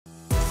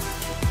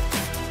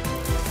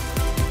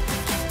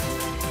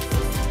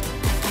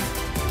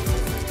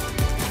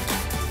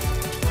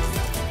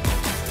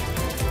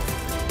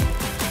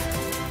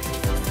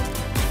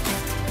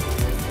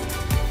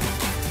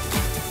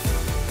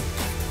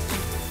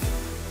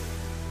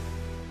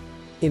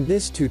In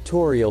this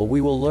tutorial we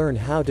will learn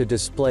how to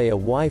display a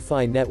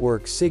Wi-Fi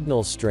network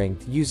signal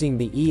strength using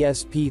the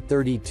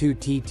ESP32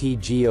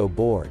 TTGO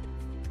board.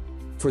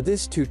 For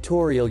this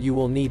tutorial you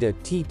will need a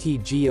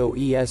TTGO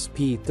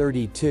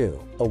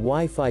ESP32, a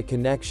Wi-Fi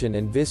connection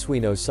and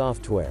Visuino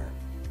software.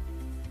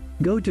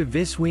 Go to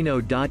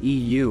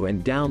visuino.eu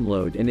and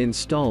download and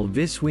install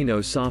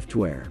Visuino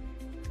software.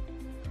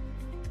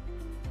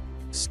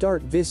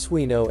 Start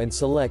Visuino and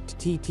select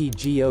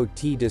TTGO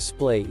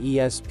T-Display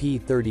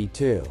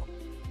ESP32.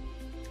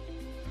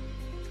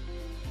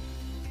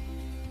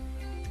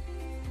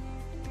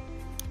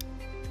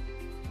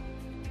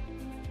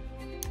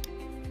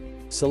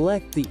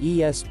 Select the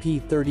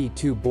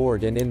ESP32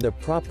 board and in the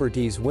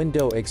Properties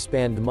window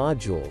expand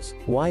Modules,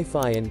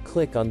 Wi-Fi and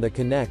click on the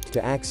Connect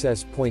to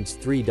Access Points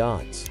 3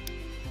 dots.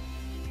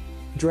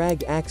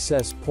 Drag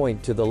access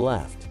point to the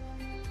left.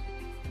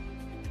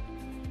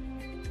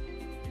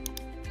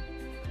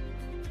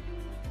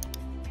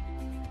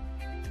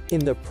 In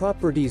the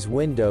Properties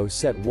window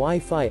set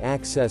Wi-Fi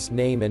access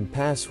name and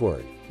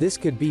password, this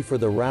could be for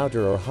the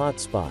router or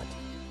hotspot.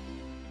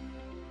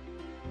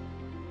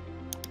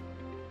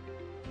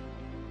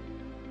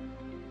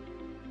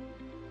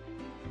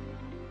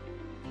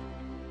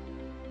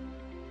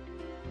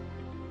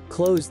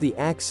 Close the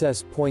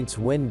Access Points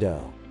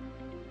window.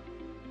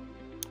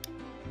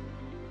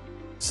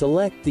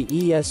 Select the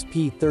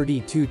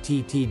ESP32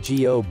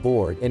 TTGO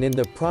board and in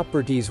the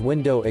Properties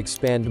window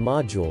expand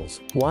Modules,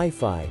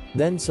 Wi-Fi,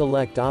 then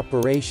select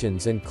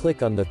Operations and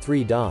click on the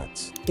 3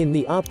 dots. In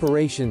the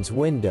Operations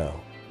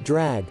window,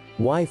 drag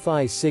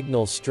Wi-Fi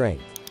signal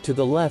strength to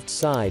the left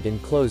side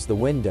and close the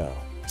window.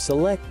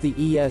 Select the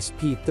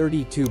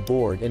ESP32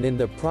 board and in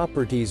the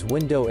Properties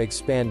window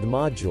expand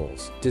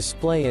Modules,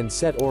 Display and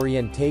set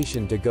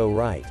orientation to go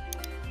right.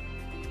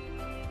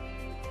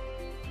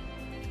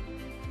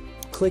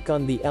 Click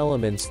on the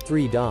Elements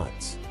 3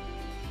 dots.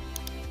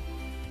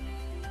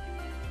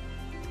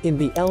 In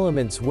the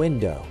Elements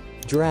window,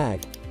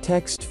 drag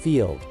Text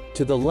field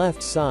to the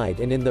left side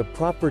and in the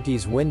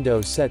Properties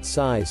window set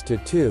size to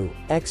 2,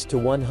 X to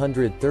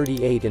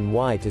 138 and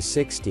Y to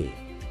 60.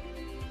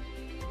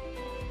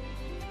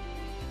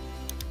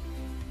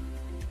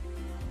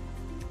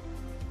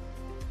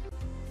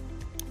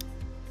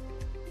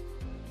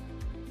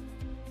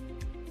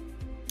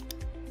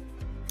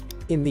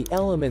 In the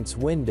Elements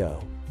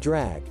window,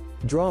 drag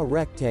Draw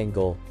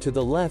Rectangle to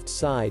the left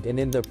side and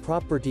in the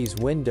Properties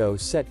window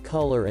set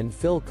Color and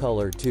Fill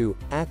Color to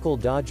Ackle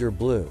Dodger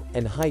Blue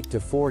and Height to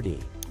 40.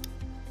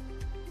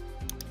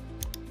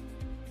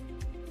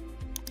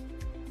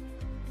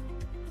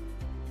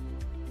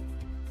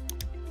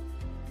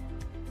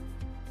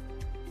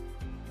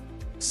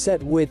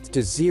 Set Width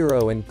to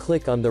 0 and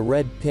click on the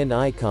red pin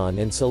icon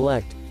and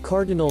select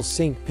Cardinal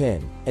Sync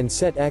Pin, and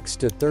set X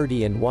to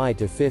 30 and Y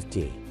to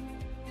 50.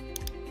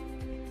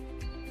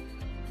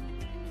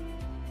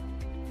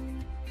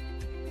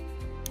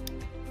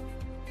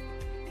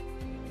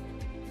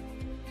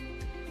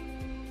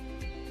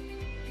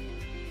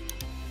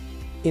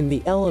 In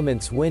the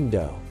Elements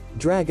window,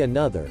 drag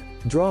another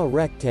Draw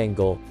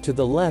Rectangle to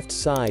the left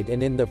side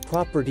and in the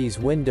Properties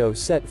window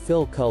set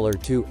Fill Color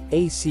to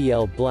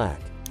ACL Black,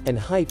 and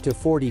Height to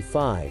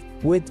 45,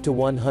 Width to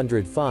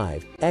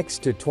 105, X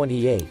to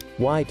 28,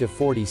 Y to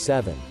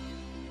 47.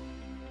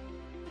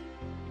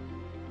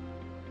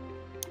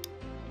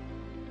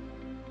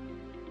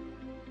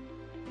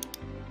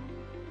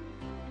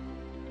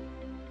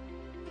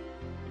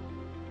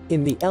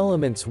 In the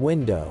Elements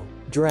window,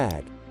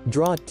 drag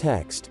Draw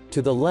Text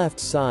to the left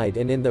side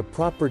and in the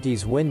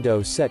Properties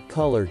window set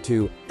Color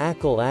to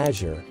Ackle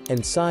Azure,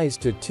 and Size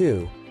to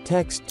 2,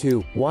 Text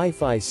to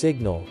Wi-Fi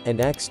Signal, and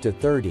X to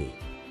 30.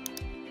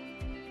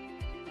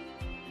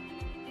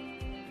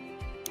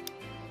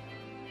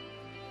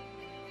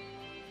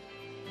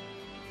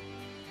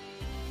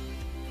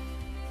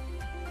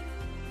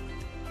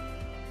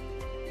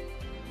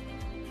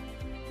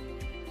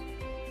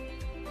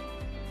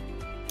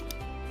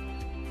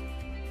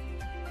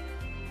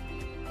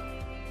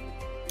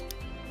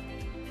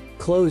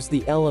 Close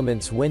the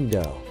Elements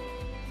window.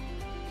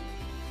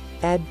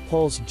 Add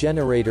Pulse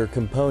Generator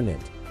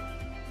component.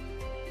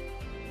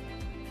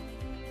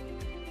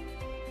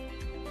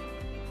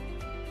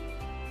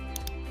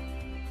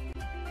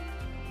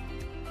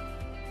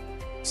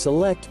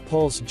 Select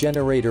Pulse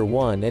Generator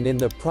 1 and in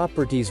the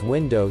Properties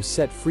window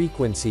set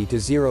Frequency to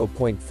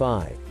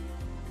 0.5.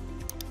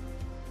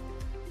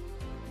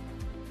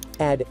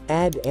 Add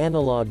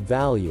Analog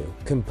Value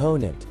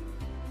component.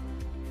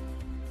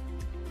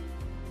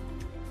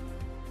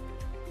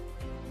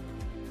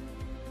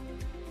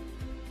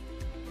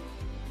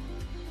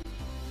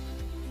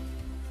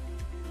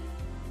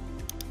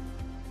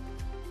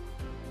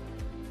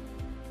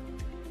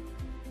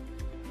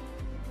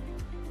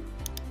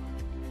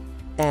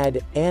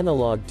 Add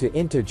Analog to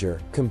Integer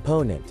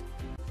component.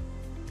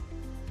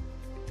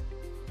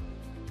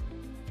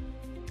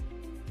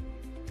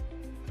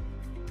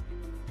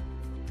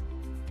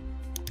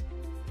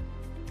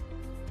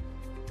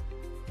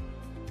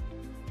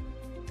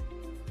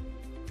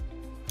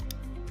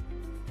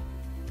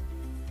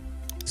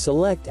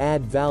 Select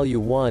Add Value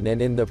 1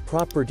 and in the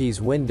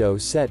Properties window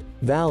set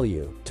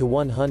Value to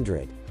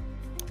 100.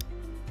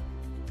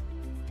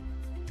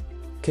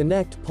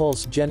 Connect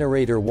Pulse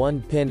Generator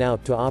 1 pin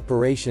out to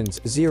Operations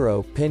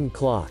 0 pin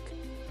clock.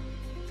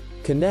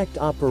 Connect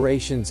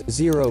Operations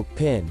 0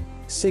 pin,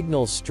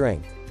 Signal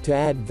Strength, to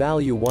add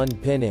Value 1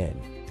 pin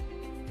in.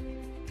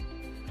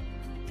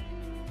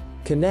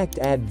 Connect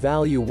Add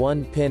Value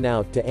 1 pin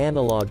out to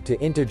Analog to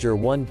Integer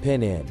 1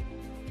 pin in.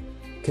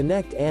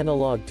 Connect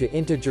Analog to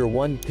Integer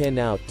 1 pin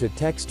out to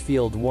Text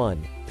Field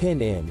 1,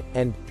 pin in,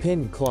 and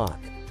pin clock.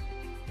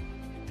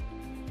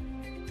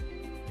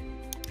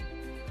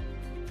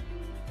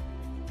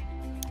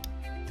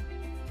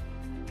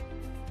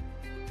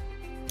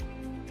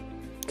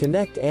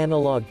 Connect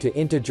Analog to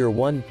Integer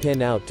 1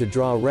 pin out to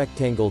Draw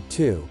Rectangle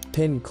 2,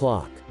 pin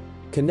clock.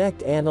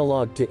 Connect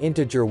Analog to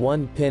Integer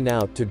 1 pin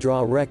out to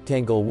Draw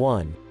Rectangle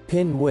 1,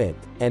 pin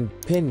width, and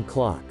pin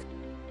clock.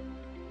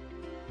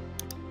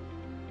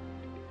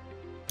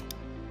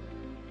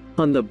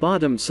 On the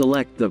bottom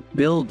select the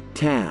Build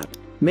tab.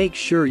 Make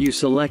sure you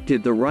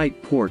selected the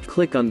right port.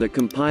 Click on the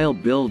Compile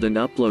Build and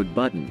Upload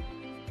button.